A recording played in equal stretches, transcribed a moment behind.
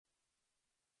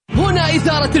هنا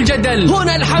إثارة الجدل،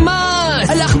 هنا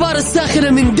الحماس، الأخبار الساخنة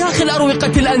من داخل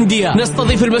أروقة الأندية،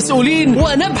 نستضيف المسؤولين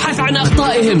ونبحث عن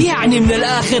أخطائهم. يعني من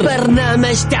الآخر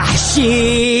برنامج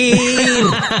تحشير.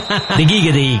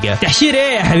 دقيقة تحشير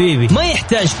ايه يا حبيبي؟ ما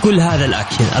يحتاج كل هذا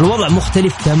الأكشن، الوضع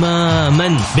مختلف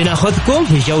تماما. بناخذكم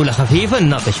في جولة خفيفة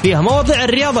نناقش فيها مواضيع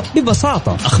الرياضة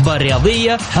ببساطة، أخبار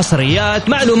رياضية، حصريات،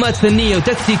 معلومات فنية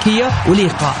وتكتيكية،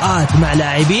 ولقاءات مع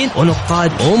لاعبين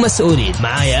ونقاد ومسؤولين.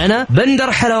 معايا أنا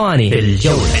بندر حلواني في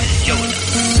الجولة.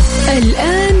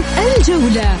 الآن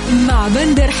الجولة مع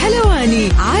بندر حلواني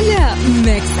على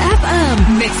ميكس أف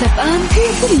أم. ميكس أف أم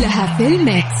هي كلها في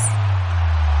الميكس.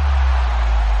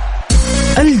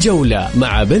 الجولة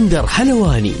مع بندر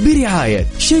حلواني برعاية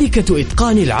شركة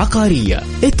إتقان العقارية،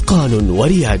 إتقان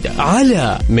وريادة،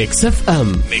 على ميكس أف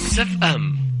أم. ميكس أف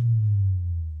أم.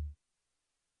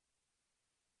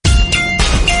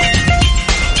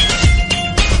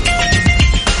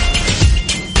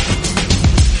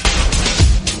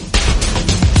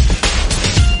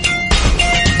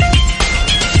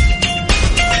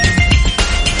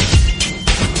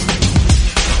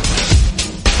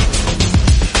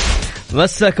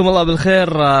 مساكم الله بالخير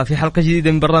في حلقة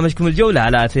جديدة من برنامجكم الجولة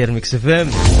على أثير ميكس اف ام.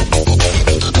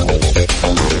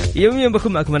 يوميا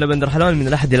بكون معكم أنا بندر حلوان من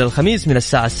الأحد إلى الخميس من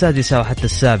الساعة 6 وحتى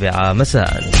 7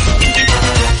 مساء.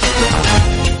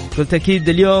 بكل تأكيد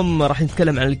اليوم راح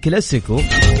نتكلم عن الكلاسيكو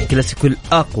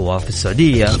الأقوى في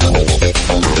السعودية.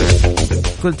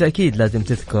 بكل تأكيد لازم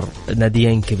تذكر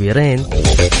ناديين كبيرين،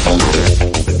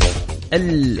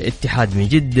 الاتحاد من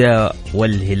جدة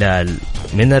والهلال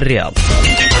من الرياض.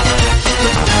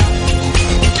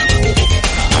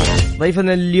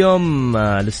 ضيفنا اليوم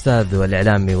الأستاذ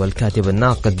والإعلامي والكاتب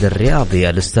الناقد الرياضي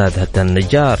الأستاذ هتان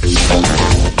النجار.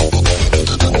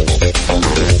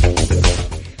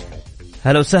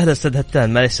 هلا وسهلا أستاذ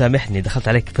هتان، ما سامحني دخلت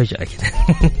عليك فجأة كده.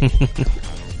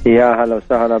 يا هلا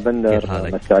وسهلا بندر،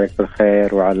 مساء عليك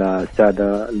بالخير وعلى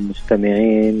السادة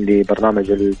المستمعين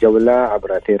لبرنامج الجولة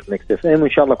عبر أثير ميكس اف ام. إن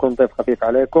شاء الله أكون ضيف خفيف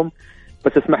عليكم،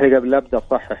 بس اسمح لي قبل لا أبدأ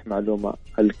أصحح معلومة.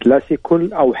 الكلاسيكو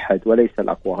الأوحد وليس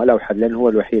الأقوى، الأوحد لأنه هو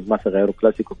الوحيد، ما في غيره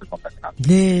كلاسيكو في المملكة العربية.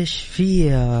 ليش في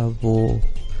يا أبو؟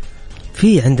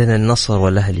 في عندنا النصر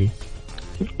والأهلي.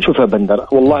 شوف يا بندر،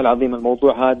 والله العظيم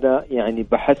الموضوع هذا يعني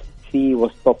بحثت فيه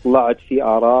واستطلعت فيه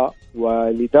آراء،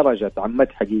 ولدرجة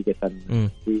عمت حقيقة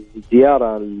في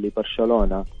زيارة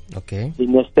لبرشلونة إن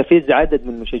يستفز عدد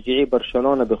من مشجعي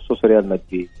برشلونة بخصوص ريال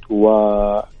مدريد.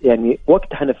 ويعني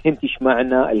وقتها أنا فهمت إيش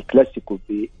معنى الكلاسيكو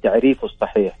بتعريفه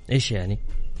الصحيح. إيش يعني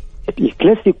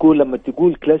الكلاسيكو؟ لما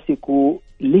تقول كلاسيكو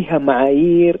لها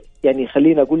معايير، يعني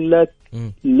خلينا أقول لك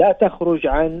لا تخرج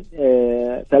عن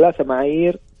 3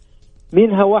 معايير،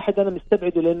 منها واحد أنا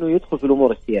مستبعده لأنه يدخل في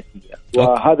الأمور السياسية.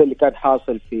 وهذا اللي كان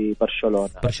حاصل في برشلونة.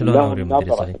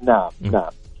 نعم.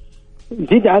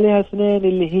 زيد عليها 2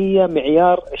 اللي هي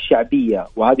معيار الشعبية،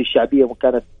 وهذه الشعبية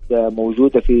كانت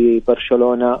موجودة في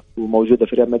برشلونة وموجودة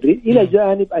في ريال مدريد، إلى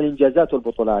جانب الإنجازات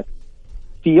والبطولات.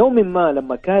 في يوم ما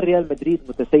لما كان ريال مدريد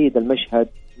متسيد المشهد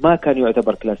ما كان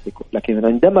يعتبر كلاسيكو، لكن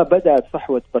عندما بدأت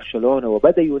صحوة برشلونة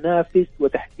وبدأ ينافس،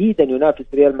 وتحديدا ينافس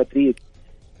ريال مدريد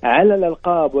على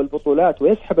الألقاب والبطولات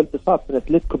ويسحب البساط من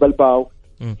أتلتيكو بلباو،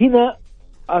 هنا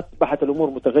أصبحت الأمور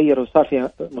متغيرة وصار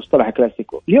فيها مصطلح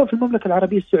كلاسيكو. اليوم في المملكة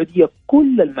العربية السعودية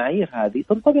كل المعايير هذه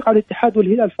تنطبق على الاتحاد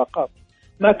والهلال فقط،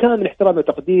 مع كامل احترامي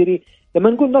وتقديري. لما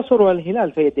نقول نصر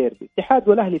والهلال فهي ديربي، اتحاد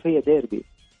والأهلي فهي ديربي.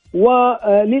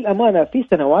 وللأمانة في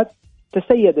سنوات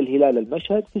تسيد الهلال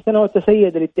المشهد، في سنوات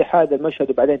تسيد الاتحاد المشهد،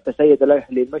 وبعدين تسيد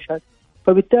الأهلي المشهد.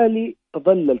 فبالتالي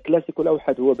ظل الكلاسيكو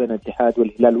الأوحد هو بين الاتحاد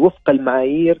والهلال وفق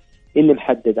المعايير اللي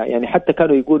محددة. يعني حتى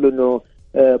كانوا يقولوا إنه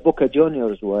بوكا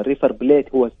جونيورز وريفر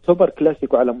بليت هو سوبر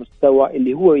كلاسيكو على مستوى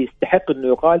اللي هو يستحق إنه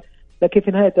يقال، لكن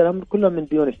في نهاية الأمر كله من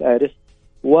بيونس آيرس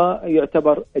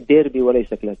ويعتبر ديربي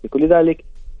وليس كلاسيكو. لذلك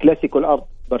كلاسيكو الأرض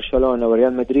برشلونة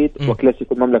وريال مدريد،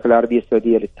 وكلاسيكو المملكة العربية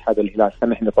السعودية الاتحاد والهلال.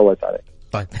 سامحني طولت عليك.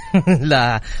 طيب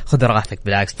لا خذ راحتك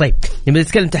بالعكس. طيب نبي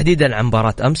نتكلم تحديدا عن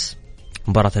مباراة أمس،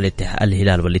 مباراة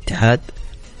الهلال والاتحاد.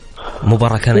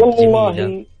 مباراة كانت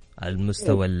جميلة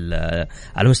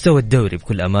على مستوى الدوري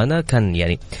بكل أمانة. كان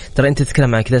يعني ترى أنت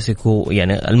تتكلم عن كلاسيكو،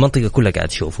 يعني المنطقة كلها قاعد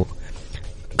تشوفه،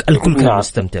 الكل كان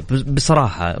مستمتع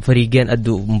بصراحة. فريقين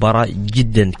أدوا مباراة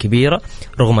جدا كبيرة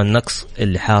رغم النقص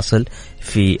اللي حاصل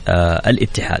في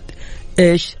الاتحاد.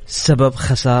 إيش سبب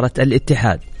خسارة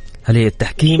الاتحاد؟ هل هي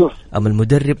التحكيم أم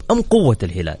المدرب أم قوة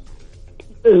الهلال؟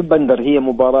 بندر، هي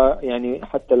مباراة يعني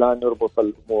حتى الآن نربط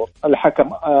الأمور. الحكم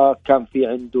كان في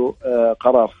عنده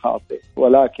قرار خاطئ،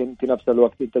 ولكن في نفس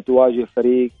الوقت أنت تواجه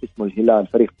فريق اسمه الهلال،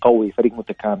 فريق قوي، فريق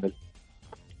متكامل.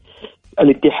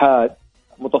 الاتحاد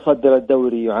متصدر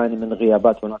الدوري يعاني من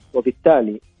غيابات ونقص،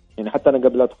 وبالتالي يعني حتى أنا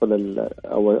قبل أدخل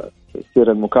أو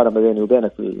يصير المكالمة بيني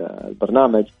وبينك في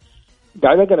البرنامج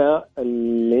قاعد أقرأ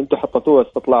اللي أنتم حطيتوه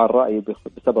استطلاع الرأي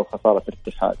بسبب خسارة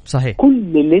الاتحاد. صحيح.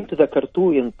 كل اللي أنتم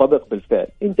ذكرتوه ينطبق بالفعل.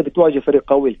 أنت بتواجه فريق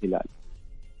قوي الهلال،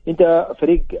 أنت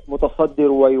فريق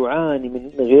متصدر ويعاني من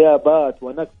غيابات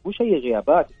ونقص، مش أي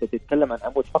غيابات، أنت تتكلم عن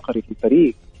عمود فقري في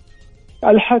الفريق.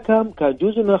 الحكم كان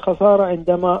جزء من الخسارة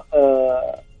عندما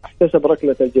احتسب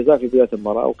ركلة الجزاء في بداية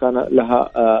المباراة، وكان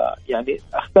لها يعني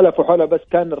اختلفوا حولها، بس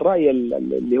كان الرأي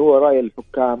اللي هو رأي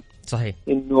الحكام صحيح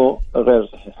إنه غير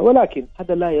صحيح. ولكن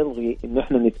هذا لا يلغي إنه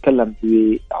إحنا نتكلم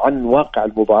عن واقع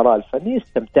المباراة الفنية.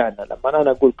 استمتعنا لما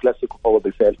أنا أقول كلاسيكو، فهو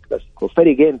بالفعل كلاسيكو،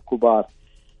 فريقين كبار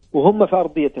وهم في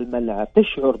أرضية الملعب،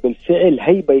 تشعر بالفعل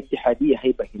هيبة اتحادية،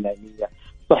 هيبة هلالية.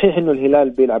 صحيح إنه الهلال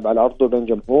بيلعب على أرضه بين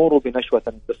جمهور وبنشوة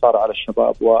انتصار على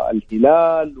الشباب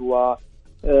والهلال،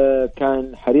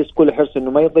 وكان حريص كل حرص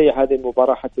إنه ما يضيع هذه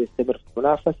المباراة حتى يستمر في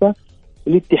المنافسة.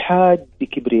 الاتحاد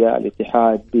بكبرياء،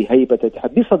 الاتحاد بهيبة،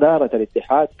 الاتحاد بصدارة،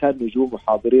 الاتحاد كان نجوم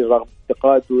وحاضرين رغم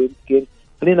انتقاد. ويمكن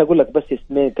خلينا أقول لك بس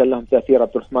اسمين كان لهم تأثير: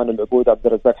 عبد الرحمن العبود، عبد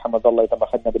الرزاق حمد الله، إذا ما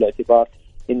أخذنا بالاعتبار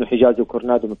إنه حجازي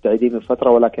وكورنادو مبتعدين من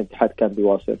فترة، ولكن الاتحاد كان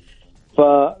بيواصل.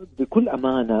 فبكل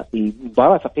أمانة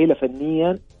المباراة ثقيلة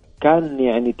فنيا، كان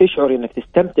يعني تشعر إنك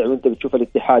تستمتع وأنت بتشوف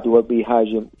الاتحاد هو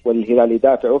بيهاجم والهلال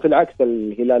يدافع، وفي العكس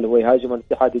الهلال هو يهاجم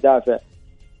والاتحاد يدافع.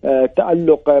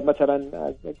 تألق مثلا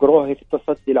قروهي في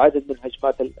التصدي العدد من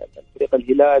هجمات الفريق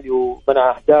الهلالي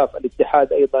ومنع أهداف،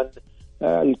 الاتحاد أيضا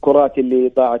الكرات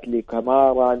اللي ضاعت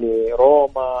لكامارا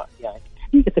لروما. يعني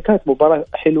حقيقة كانت مباراة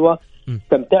حلوة،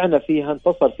 استمتعنا فيها،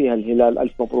 انتصر فيها الهلال.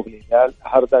 ألف مبروك للهلال،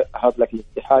 هارد لك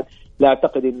الاتحاد. لا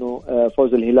أعتقد إنه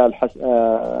فوز الهلال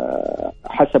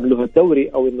حسم له الدوري،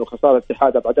 أو إنه خسارة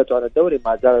الاتحاد أبعدته عن الدوري.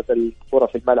 ما زالت الكرة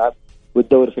في الملعب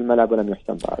والدوري في الملعب ولم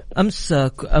يحسم بعد.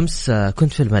 أمس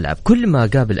كنت في الملعب، كل ما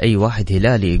قابل أي واحد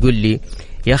هلالي يقول لي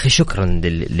يا أخي شكرا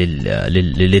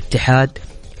للاتحاد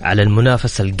على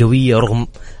المنافسة القوية رغم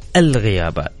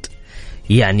الغيابات.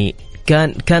 يعني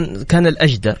كان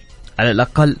الأجدر على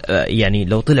الأقل، يعني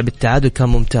لو طلع بالتعادل كان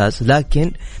ممتاز،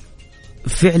 لكن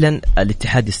فعلا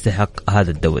الاتحاد يستحق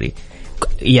هذا الدوري.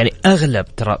 يعني أغلب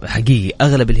حقيقي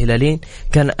أغلب الهلاليين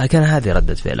كان هذه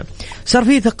ردة فعله. صار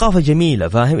فيه ثقافة جميلة،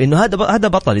 فاهم إنه هذا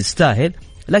بطل يستاهل،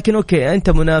 لكن أوكي أنت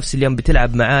منافس اليوم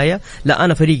بتلعب معايا، لا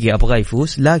أنا فريقي أبغى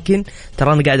يفوز، لكن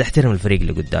ترى أنا قاعد أحترم الفريق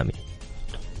اللي قدامي.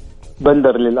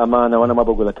 بندر للأمانة، وأنا ما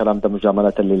بقول الكلام ده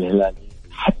مجاملة للهلال،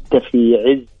 حتى في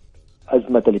عز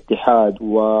أزمة الاتحاد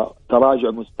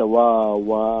وتراجع مستواه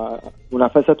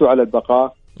ومنافسته على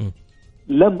البقاء،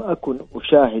 لم أكن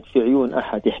أشاهد في عيون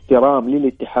أحد احترام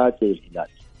للاتحاد زي الهلال.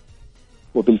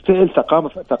 وبالفعل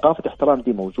ثقافة احترام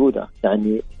دي موجودة.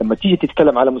 يعني لما تيجي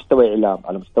تتكلم على مستوى إعلام،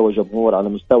 على مستوى جمهور، على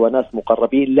مستوى ناس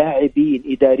مقربين، لاعبين،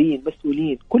 إداريين،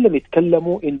 مسؤولين، كلهم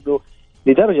يتكلموا إنه،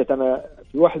 لدرجة أنا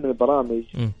في واحد من البرامج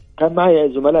كان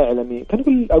معي زملاء إعلاميين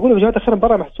كان أقول يا جماعة أخيرا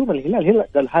مباراة محسومة الهلال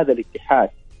قال هذا الاتحاد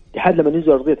لما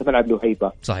ننزل أرضية الملعب له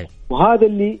هيبة. صحيح. وهذا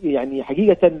اللي يعني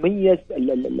حقيقة ميز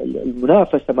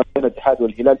المنافسة ما بين الاتحاد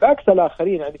والهلال بعكس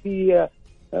الآخرين. يعني في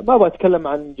ما بتكلم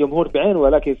عن جمهور بعين،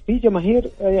 ولكن في جماهير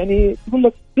يعني تقول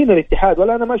لك فين الاتحاد،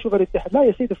 ولا أنا ما أشوف الاتحاد. لا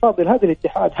يا سيدي فاضل، هذا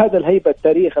الاتحاد، هذا الهيبة،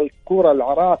 التاريخ، الكرة،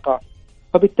 العراقة.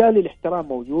 فبالتالي الاحترام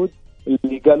موجود.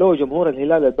 اللي قالوه جمهور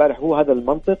الهلال البارح هو هذا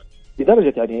المنطق،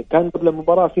 لدرجة يعني كان قبل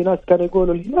المباراة في ناس كانوا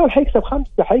يقولوا الهلال حيكسب 5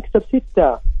 حيكسب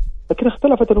 6، لكن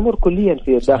اختلفت الأمور كليا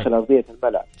في داخل أرضية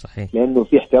الملعب. صحيح. لأنه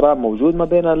في احترام موجود ما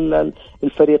بين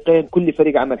الفريقين، كل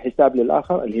فريق عمل حساب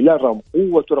للآخر. الهلال رغم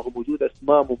قوته، رغم وجود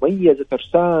أسماء مميزة،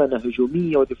 ترسانة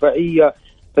هجومية ودفاعية،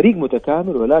 فريق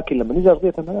متكامل، ولكن لما نزل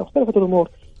أرضية الملعب اختلفت الأمور.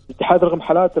 الاتحاد رغم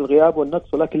حالات الغياب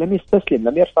والنقص ولكن لم يستسلم،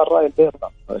 لم يرفع الراية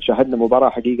البيضاء. شاهدنا مباراة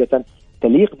حقيقة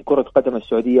تليق بكرة قدم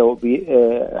السعودية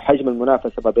وبحجم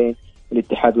المنافسة ما بين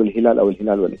الاتحاد والهلال أو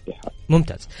الهلال والاتحاد.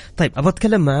 ممتاز. طيب أبغى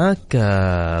أتكلم معك،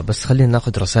 بس خلينا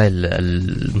ناخذ رسائل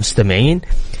المستمعين.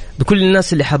 بكل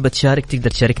الناس اللي حابة تشارك تقدر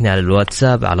تشاركني على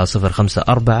الواتساب على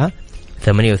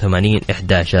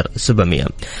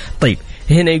 054-88-11-700. طيب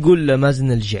هنا يقول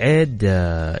مازن الجعيد،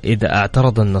 إذا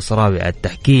اعترض النصراوي على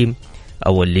التحكيم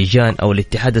أو اللجان أو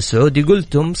الاتحاد السعودي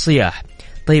قلتم صياح،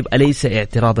 طيب أليس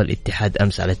اعتراض الاتحاد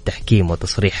أمس على التحكيم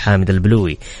وتصريح حامد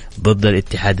البلوي ضد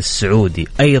الاتحاد السعودي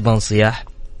أيضا صياح؟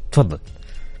 تفضل.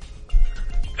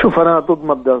 شوف أنا ضد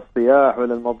مبدأ الصياح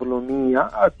ولا المظلومية.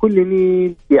 كل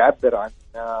مين بيعبر عن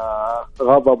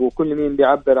غضب وكل مين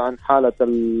بيعبر عن حالة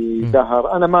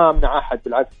الدهر. أنا ما أمنع أحد،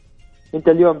 بالعكس أنت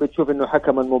اليوم بتشوف إنه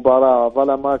حكم المباراة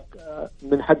ظلمك،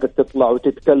 من حقك تطلع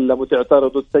وتتكلم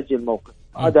وتعترض وتسجل موقف.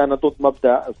 هذا أنا ضد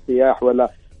مبدأ الصياح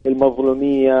ولا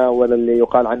المظلومية ولا اللي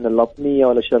يقال عنه اللطمية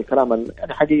ولا شيء الكلام،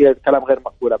 يعني حقيقة كلام غير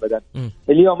مقبول أبدا.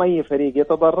 اليوم أي فريق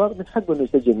يتضرر من حقه إنه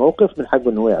يسجل موقف، من حقه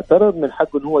إنه يعترض، من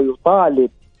حقه إنه هو يطالب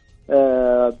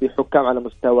بحكام على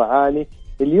مستوى عالي.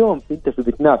 اليوم أنت في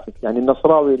بتنافس، يعني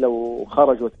النصراوي لو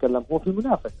خرج وتكلم هو في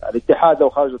منافسة، الاتحاد لو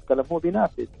خرج وتكلم هو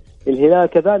بينافس، الهلال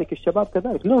كذلك، الشباب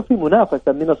كذلك، اليوم في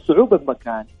منافسة. من الصعوبة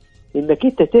بمكان إنك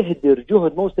أنت تهدر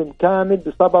جهد موسم كامل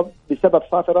بسبب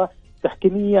صافرة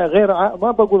تحكيمية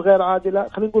ما بقول غير عادلة،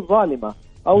 خلينا نقول ظالمة،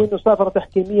 أو إنه صافرة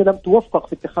تحكيمية لم توفق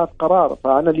في اتخاذ قرار.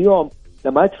 فأنا اليوم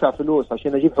لما أدفع فلوس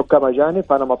عشان أجيب حكام أجانب،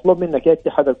 فأنا مطلوب منك يا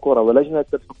اتحاد الكرة ولجنة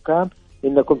الحكام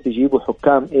إنكم تجيبوا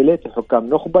حكام إليت، حكام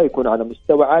نخبة يكون على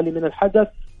مستوى عالي من الحدث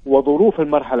وظروف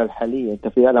المرحلة الحالية. أنت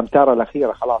في الأمتار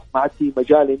الأخيرة خلاص ما عاد في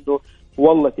مجال إنه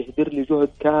والله تهدر لي جهد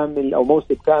كامل أو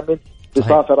موسم كامل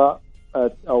بصافرة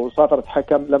أو صافرة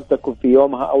حكم لم تكن في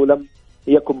يومها أو لم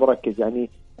يكن مركز. يعني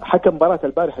حكم مباراة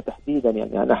البارحة تحديدا،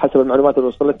 يعني أنا حسب المعلومات اللي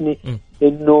وصلتني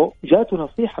إنه جاته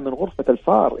نصيحة من غرفة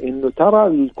الفار إنه ترى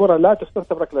الكرة لا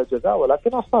تحتسب ركلة جزاء، ولكن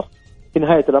أصر في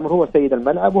نهاية الأمر هو سيد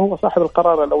الملعب وهو صاحب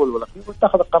القرار الأول والأخير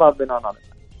واتخذ القرار بناء عليه.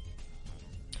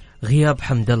 غياب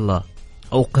حمد الله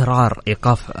أو قرار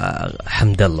إيقاف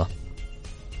حمد الله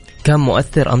كان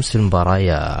مؤثر أمس في المباراة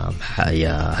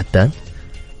يا هتان؟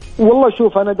 والله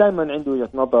شوف، أنا دائما عندي وجهة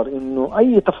نظر إنه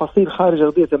أي تفاصيل خارج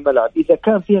أرضية الملعب إذا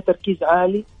كان فيها تركيز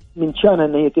عالي من شأنها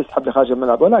إن هي تسحب لخارج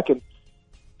الملعب، ولكن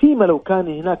فيما لو كان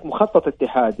هناك مخطط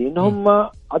اتحادي إن هم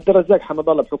عبد الرزاق حمد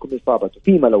الله بحكم إصابته،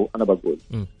 فيما لو أنا بقول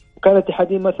وكان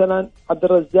اتحادي مثلا عبد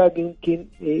الرزاق يمكن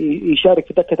يشارك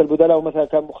في دكة البدلاء ومثلا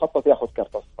كان مخطط يأخذ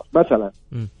كرت أصفر مثلا،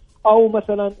 أو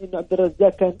مثلا إنه عبد الرزاق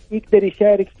كان يقدر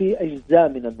يشارك في أجزاء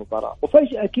من المباراة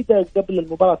وفجأة كده قبل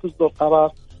المباراة تصدر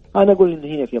قرار، أنا أقول إن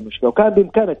هي فيها مشكلة. وكان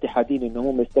بإمكان الاتحادين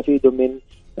إنهم يستفيدوا من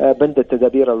بند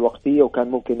التدابير الوقتية وكان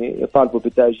ممكن يطالبوا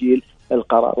بتأجيل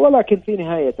القرار، ولكن في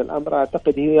نهاية الأمر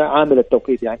أعتقد هي عامل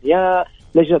التوقيت. يعني يا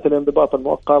لجنة الانضباط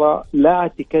المؤقرة لا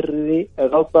تكرري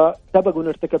غلطة سبق أن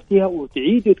ارتكبتيها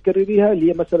وتعيدي وتكرريها، اللي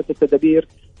هي مسألة التدابير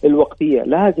الوقتية،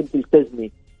 لازم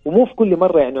تلتزمي ومو في كل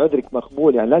مرة يعني عذرك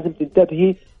مقبول، يعني لازم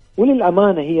تنتبهي.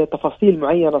 وللأمانة هي تفاصيل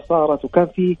معينة صارت، وكان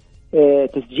في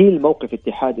تسجيل موقف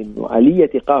اتحاد انه آلية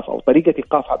ايقاف او طريقة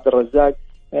ايقاف عبد الرزاق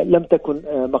لم تكن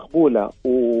مقبولة،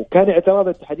 وكان اعتراض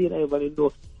الاتحادين ايضا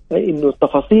انه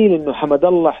التفاصيل انه حمد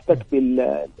الله احتك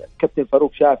بالكابتن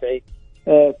فاروق شافعي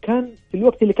كان في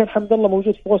الوقت اللي كان حمد الله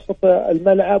موجود في وسط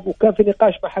الملعب، وكان في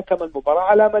نقاش مع حكم المباراة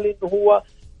على امل انه هو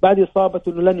بعد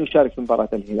اصابته انه لن يشارك في مباراة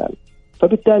الهلال،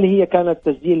 فبالتالي هي كانت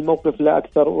تسجيل موقف لا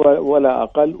اكثر ولا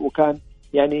اقل، وكان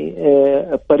يعني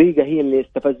الطريقة هي اللي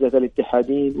استفزت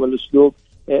الاتحادين والأسلوب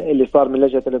اللي صار من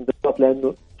لجنة الانضباط،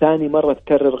 لأنه ثاني مرة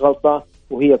تكرر غلطة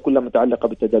وهي كلها متعلقة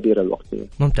بالتدابير الوقتية.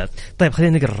 ممتاز. طيب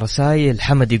خلينا نقرأ الرسائل.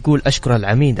 حمد يقول أشكر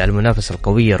العميد على المنافسة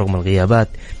القوية رغم الغيابات،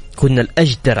 كنا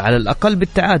الأجدر على الأقل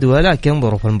بالتعادل، ولكن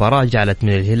ظروف المباراة جعلت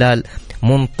من الهلال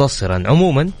منتصرا.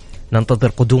 عموما ننتظر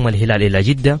قدوم الهلال إلى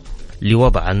جدة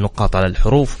لوضع النقاط على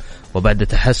الحروف، وبعد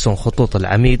تحسن خطوط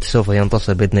العميد سوف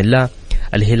ينتصر بإذن الله.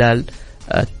 الهلال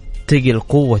تقل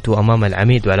قوته أمام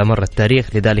العميد وعلى مر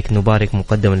التاريخ، لذلك نبارك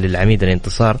مقدما للعميد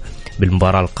الانتصار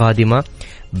بالمباراة القادمة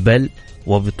بل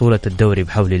وبطولة الدوري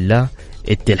بحول الله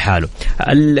اتلحاله.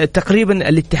 تقريبا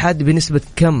الاتحاد بنسبة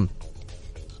كم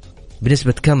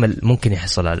ممكن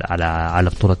يحصل على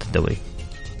بطولة الدوري؟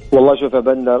 والله شوف يا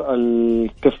بندر،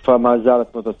 الكفة ما زالت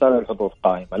متسارعة، الحظوظ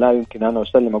قائمة، لا يمكن أنا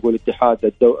أسلم أقول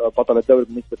اتحاد بطل الدوري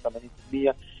بنسبة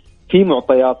 80%. في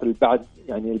معطيات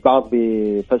البعض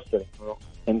بيفسر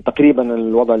يعني تقريبا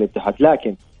الوضع الاتحاد،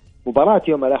 لكن مباراة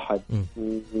يوم الأحد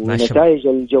ونتائج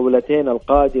الجولتين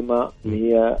القادمة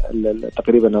اللي هي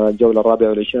تقريبا الجولة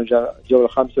 24 الجولة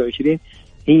 25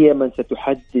 هي من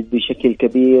ستحدد بشكل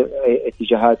كبير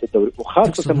اتجاهات الدوري،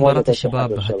 وخاصة مباراة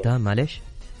الشباب حتى معلش.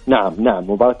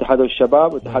 نعم مباراة الاتحاد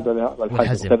والشباب والاتحاد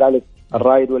والحزم، وكذلك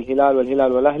الرائد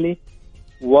والهلال والأهلي،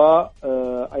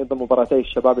 وأيضا مباراتي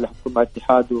الشباب اللي حتكون مع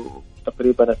الاتحاد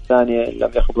وتقريبا الثانية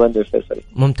لم ياخذ وين الفيصلي.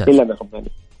 ممتاز. إلا ما ياخذ وين،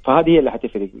 فهذه هي اللي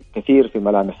حتفرق كثير في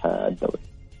ملامح الدوري.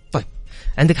 طيب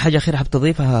عندك حاجة أخيرة حاب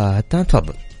تضيفها هتان؟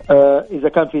 تفضل. إذا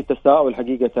كان في تساؤل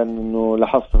حقيقة إنه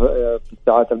لاحظت في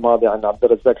الساعات الماضية عن عبد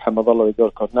الرزاق حمد الله ويدور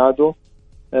كورنادو،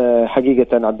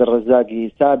 حقيقة عبد الرزاق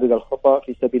يسابق الخطأ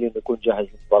في سبيل إنه يكون جاهز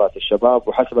لمباراة الشباب،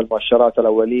 وحسب المؤشرات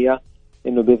الأولية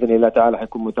إنه بإذن الله تعالى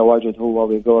حيكون متواجد هو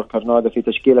ويدور كورنادو في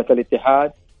تشكيلة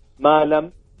الاتحاد ما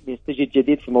لم يستجد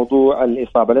جديد في موضوع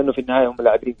الإصابة، لأنه في النهاية هم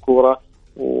لاعبين كورة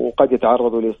وقد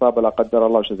يتعرضوا لإصابة لا قدر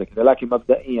الله وشيء زي كذا، لكن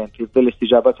مبدئيا في ظل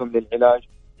استجابتهم للعلاج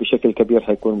بشكل كبير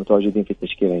حيكونوا متواجدين في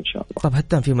التشكيلة إن شاء الله. طب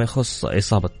هتان فيما يخص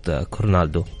إصابة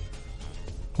كورنالدو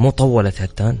مو طولت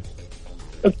هتان؟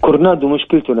 كورنادو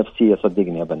مشكلته نفسية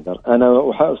صدقني يا بندر.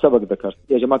 أنا سبق ذكرت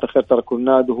يا جماعة الخير ترى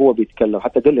كورنادو هو بيتكلم،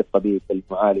 حتى قال لي الطبيب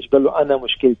المعالج قال له أنا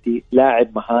مشكلتي لاعب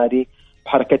مهاري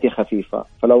وحركتي خفيفة،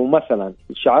 فلو مثلا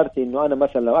شعرت إنه أنا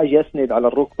مثلا لو أجي أسند على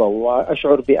الركبة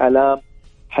وأشعر بآلام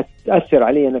حتأثر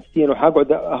علي نفسيا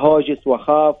وحقعد أهاجس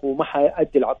وأخاف وما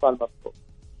حأدي العطاء المطلوب.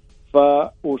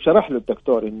 وشرح له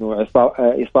الدكتور إنه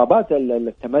إصابات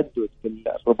التمدد في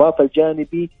الرباط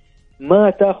الجانبي ما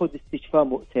تاخذ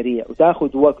استشفاء سريع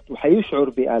وتاخذ وقت وحيشعر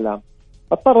بآلام.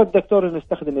 اضطر الدكتور انه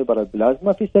يستخدم ابره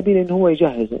البلازما في سبيل انه هو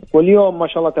يجهزه. واليوم ما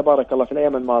شاء الله تبارك الله في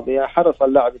الايام الماضيه حرص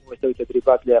اللاعب انه يسوي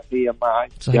تدريبات لياقيه مع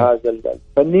الجهاز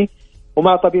الفني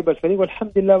ومع طبيب الفريق،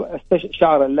 والحمد لله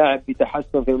شعر اللاعب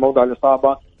بتحسن في موضوع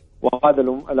الاصابه، وهذا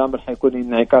الامر حيكون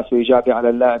انعكاسه ايجابي على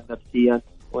اللاعب نفسيا،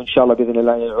 وان شاء الله باذن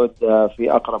الله يعود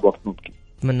في اقرب وقت ممكن.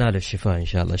 اتمنى له الشفاء ان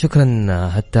شاء الله. شكرا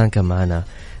هتان، كان معنا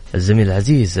الزميل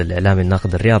العزيز الإعلامي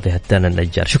الناقد الرياضي هتان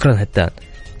النجار. شكرا هتان.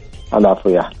 العفو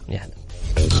يا أهلا.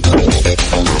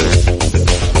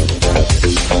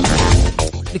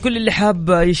 لكل اللي حاب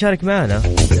يشارك معنا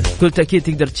كل تأكيد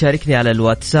تقدر تشاركني على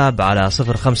الواتساب على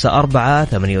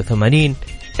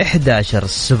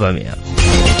 054-88-11700.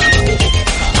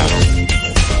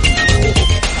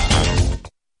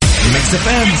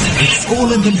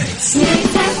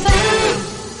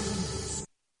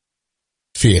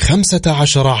 في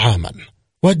 15 عاما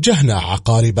وجهنا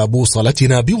عقارب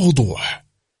بوصلتنا بوضوح،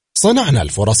 صنعنا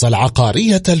الفرص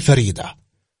العقارية الفريدة،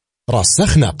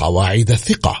 رسخنا قواعد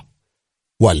الثقة،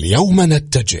 واليوم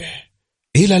نتجه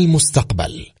إلى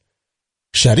المستقبل.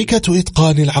 شركة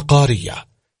إتقان العقارية،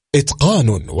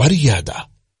 إتقان وريادة.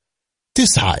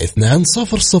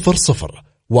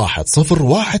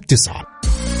 9200010119.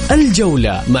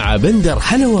 الجولة مع بندر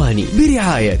حلواني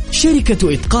برعاية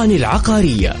شركة إتقان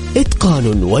العقارية،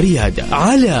 إتقان وريادة،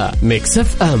 على ميكس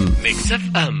اف ام.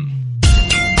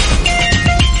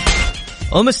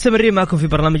 ومستمرين معكم في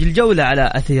برنامج الجولة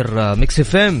على أثير ميكس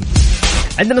اف ام.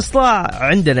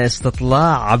 عندنا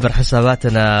استطلاع عبر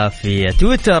حساباتنا في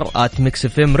تويتر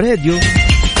 @mixfmradio.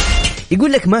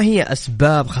 يقول لك: ما هي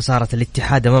أسباب خسارة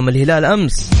الاتحاد أمام الهلال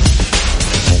أمس؟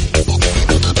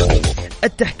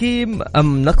 التحكيم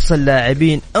أم نقص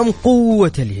اللاعبين أم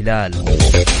قوة الهلال؟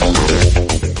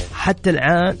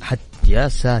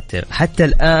 حتى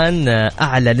الآن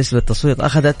أعلى نسبة تصويت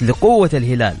أخذت لقوة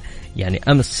الهلال. يعني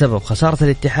أمس سبب خسارة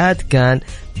الاتحاد كان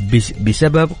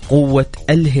بسبب قوة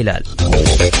الهلال.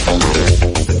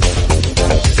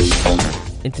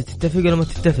 أنت تتفق ولا ما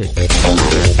تتفق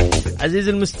عزيز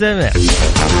المستمع؟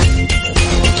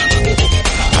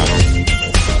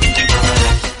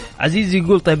 عزيز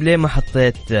يقول: طيب ليه ما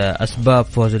حطيت أسباب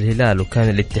فوز الهلال وكان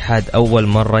الاتحاد أول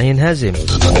مرة ينهزم؟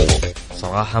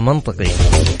 صراحة منطقي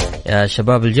يا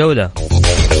شباب الجولة.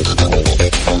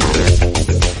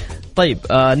 طيب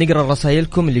نقرأ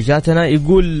رسائلكم اللي جاتنا.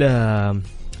 يقول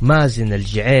مازن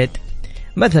الجعيد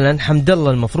مثلا: حمد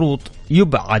الله المفروض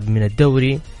يبعد من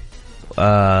الدوري،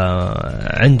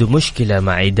 عنده مشكلة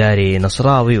مع إداري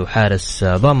نصراوي وحارس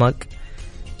ضمك،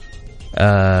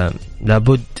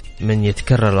 لابد من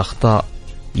يتكرر الأخطاء،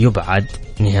 يبعد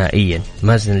نهائيا.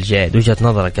 مازن الجعيد، وجهة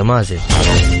نظرك يا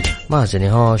مازن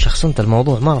هو شخصنت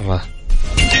الموضوع مرة.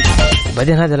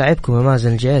 بعدين هذا لعبكم يا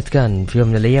مازن الجعيد كان في يوم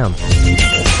من الأيام.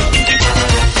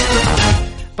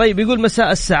 طيب يقول: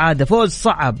 مساء السعادة، فوز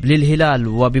صعب للهلال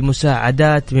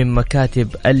وبمساعدات من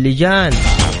مكاتب اللجان،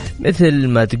 مثل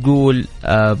ما تقول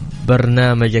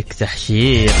برنامجك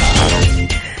تحشير.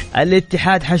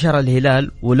 الاتحاد حشر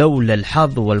الهلال ولولا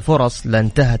الحظ والفرص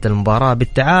لانتهت المباراة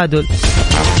بالتعادل.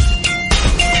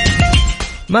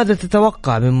 ماذا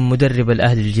تتوقع من مدرب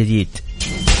الأهلي الجديد؟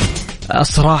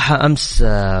 الصراحة أمس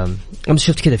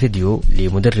شفت كده فيديو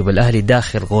لمدرب الأهلي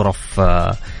داخل غرف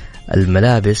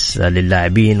الملابس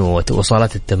للاعبين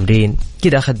وصالات التمرين،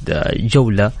 كده أخذ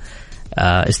جولة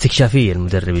استكشافية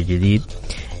المدرب الجديد.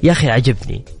 يا أخي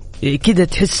عجبني كده،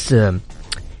 تحس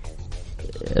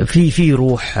في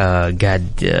روح قاعد،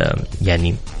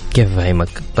 يعني كيف أفهمك؟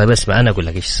 طيب اسمع، أنا أقول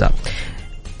لك إيش صار.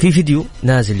 في فيديو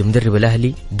نازل لمدرب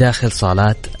الأهلي داخل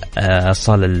صالة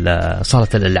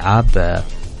الألعاب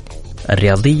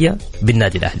الرياضية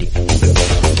بالنادي الأهلي.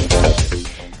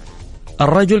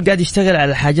 الرجل قاعد يشتغل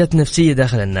على حاجات نفسية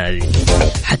داخل النادي.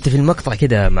 حتى في المقطع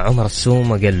كده مع عمر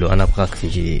السومة قال له: أنا أبغاك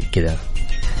في كده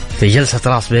في جلسة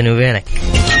راس بيني وبينك.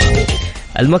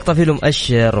 المقطع فيه له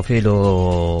مؤشر وفيه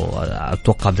له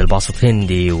أتوقع عبد الباسط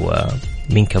هندي،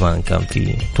 ومين كمان كان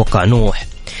فيه، أتوقع نوح.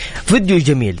 فيديو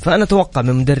جميل. فأنا أتوقع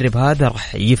من مدرب هذا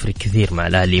راح يفرق كثير مع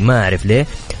الأهلي. ما أعرف ليه،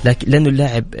 لأنه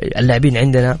اللاعبين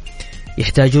عندنا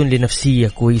يحتاجون لنفسية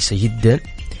كويسة جدا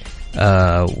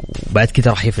وبعد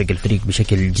كده راح يفرق الفريق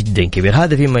بشكل جدا كبير.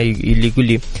 هذا فيما اللي يقول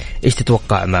لي إيش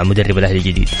تتوقع مع مدرب الأهلي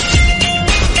الجديد.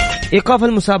 إيقاف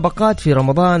المسابقات في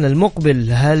رمضان المقبل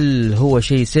هل هو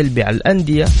شيء سلبي على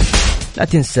الأندية؟ لا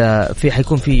تنسى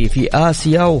حيكون في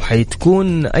آسيا،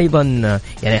 وحيتكون أيضا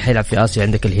يعني حيلعب في آسيا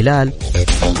عندك الهلال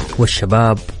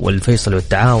والشباب والفيصل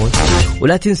والتعاون،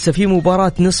 ولا تنسى في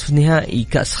مباراة نصف نهائي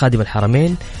كأس خادم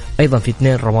الحرمين أيضا في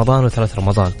 2 رمضان و3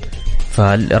 رمضان.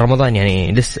 فرمضان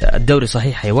يعني لسه الدوري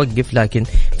صحيح حيوقف، لكن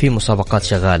في مسابقات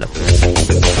شغالة.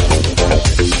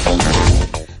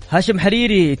 هاشم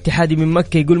حريري اتحادي من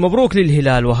مكة يقول مبروك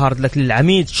للهلال وهارد لك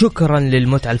للعميد، شكرا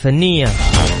للمتعة الفنية،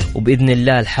 وبإذن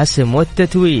الله الحسم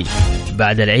والتتويج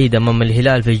بعد العيد أمام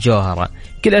الهلال في الجوهرة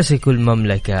كلاسيكو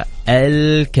المملكة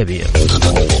الكبير.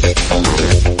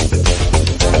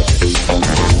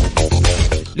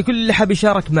 لكل اللي حاب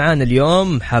يشارك معانا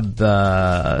اليوم، حاب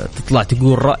تطلع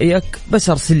تقول رأيك، بس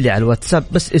أرسل لي على الواتساب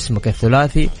بس اسمك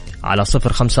الثلاثي على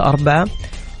 054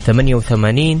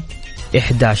 88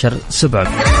 11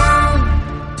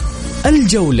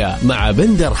 الجولة مع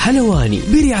بندر حلواني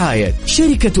برعاية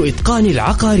شركة إتقان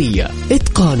العقارية،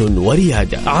 إتقان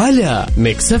وريادة، على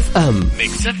ميكس اف ام.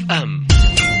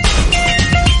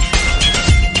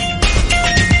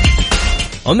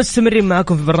 ومستمرين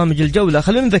معكم في برنامج الجولة.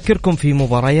 خلونا نذكركم في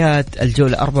مباريات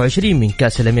الجولة 24 من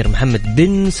كأس الأمير محمد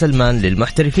بن سلمان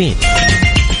للمحترفين.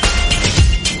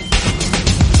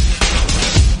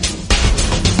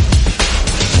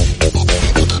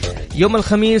 يوم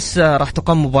الخميس راح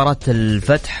تقام مباراة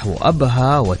الفتح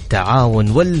وأبها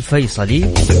والتعاون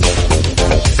والفيصلي.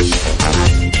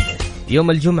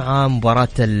 يوم الجمعة مباراة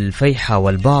الفيحة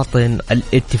والباطن،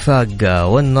 الاتفاق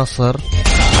والنصر.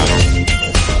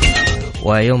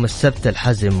 ويوم السبت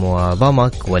الحزم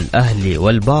وضمك والأهلي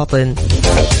والباطن.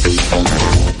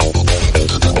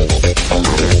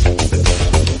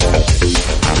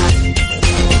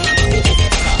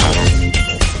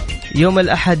 يوم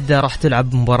الأحد راح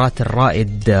تلعب مباراة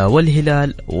الرائد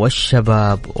والهلال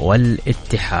والشباب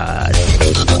والاتحاد.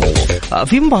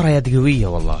 في مباريات قوية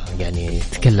والله، يعني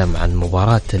تكلم عن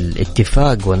مباراة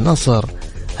الاتفاق والنصر،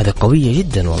 هذا قوية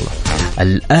جدا والله.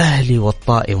 الأهلي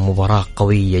والطائف مباراة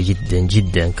قوية جدا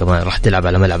جدا كمان، راح تلعب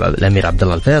على ملعب الأمير عبد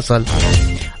الله الفيصل.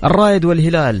 الرائد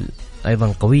والهلال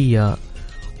أيضا قوية،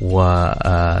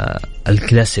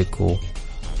 والكلاسيكو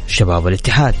الشباب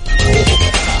والاتحاد.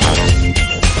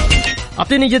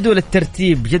 أعطيني جدول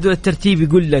الترتيب. جدول الترتيب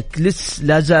يقول لك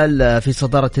لا زال في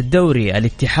صدارة الدوري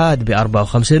الاتحاد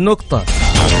ب54 نقطة.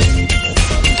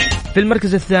 في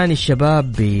المركز الثاني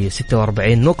الشباب ب46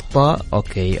 نقطة.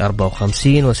 أوكي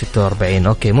 54 و46.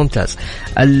 أوكي ممتاز.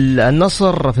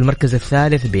 النصر في المركز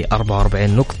الثالث ب44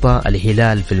 نقطة.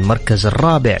 الهلال في المركز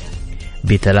الرابع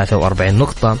ب43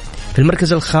 نقطة. في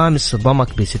المركز الخامس ضمك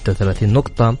ب36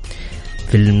 نقطة.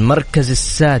 في المركز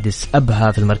السادس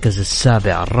أبها. في المركز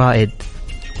السابع الرائد.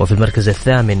 وفي المركز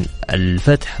الثامن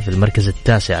الفتح. في المركز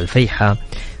التاسع الفيحة.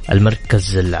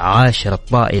 المركز العاشر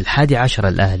الطائي. 11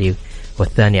 الأهلي.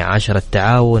 والثاني 10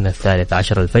 التعاون. الثالث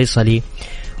 10 الفيصلي.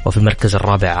 وفي المركز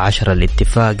الرابع 10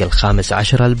 الاتفاق. الخامس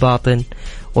 10 الباطن.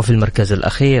 وفي المركز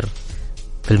الأخير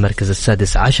في المركز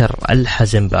السادس 10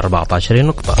 الحزم ب14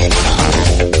 نقطة.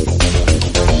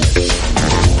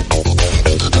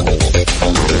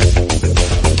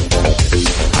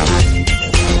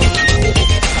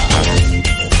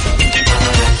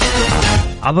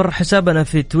 عبر حسابنا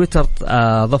في تويتر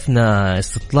أضفنا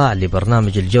استطلاع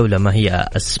لبرنامج الجولة: ما هي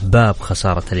أسباب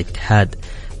خسارة الاتحاد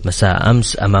مساء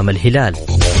أمس أمام الهلال؟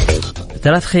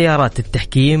 3 خيارات: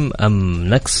 التحكيم أم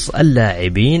نقص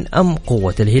اللاعبين أم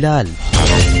قوة الهلال؟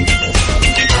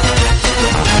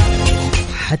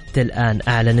 حتى الآن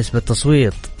أعلى نسبة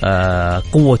تصويت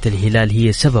قوة الهلال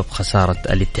هي سبب خسارة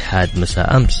الاتحاد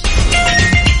مساء أمس.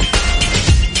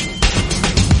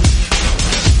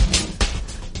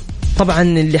 طبعا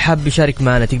اللي حاب يشارك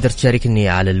معنا تقدر تشاركني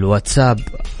على الواتساب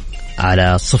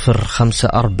على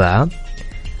 054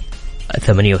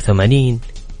 88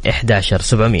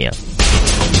 11700.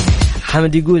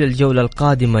 حمد يقول الجولة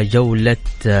القادمة جولة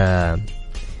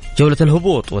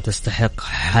الهبوط وتستحق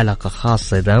حلقة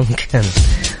خاصة إذا ممكن.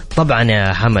 طبعا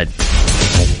يا حمد،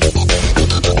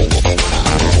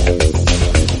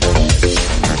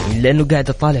 لأنه قاعد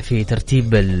أطالع في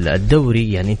ترتيب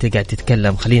الدوري، يعني أنت قاعد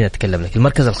تتكلم، خلينا أتكلم لك.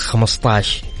 المركز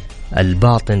 15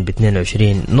 الباطن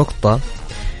ب22 نقطة،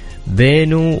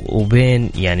 بينه وبين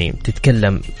يعني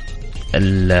تتكلم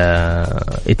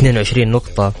 22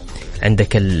 نقطة. عندك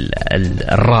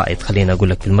الرائد خلينا أقول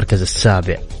لك في المركز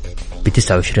السابع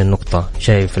ب29 نقطة.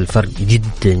 شايف الفرق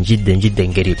جدا جدا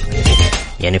جدا قريب،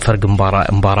 يعني فرق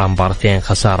مباراتين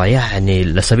خسارة. يعني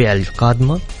الأسابيع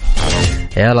القادمة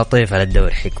يا لطيف على الدور،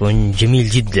 حيكون جميل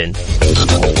جدا.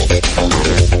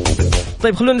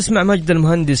 طيب خلونا نسمع ماجد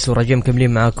المهندس ورجع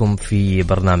مكملين معاكم في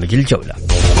برنامج الجولة.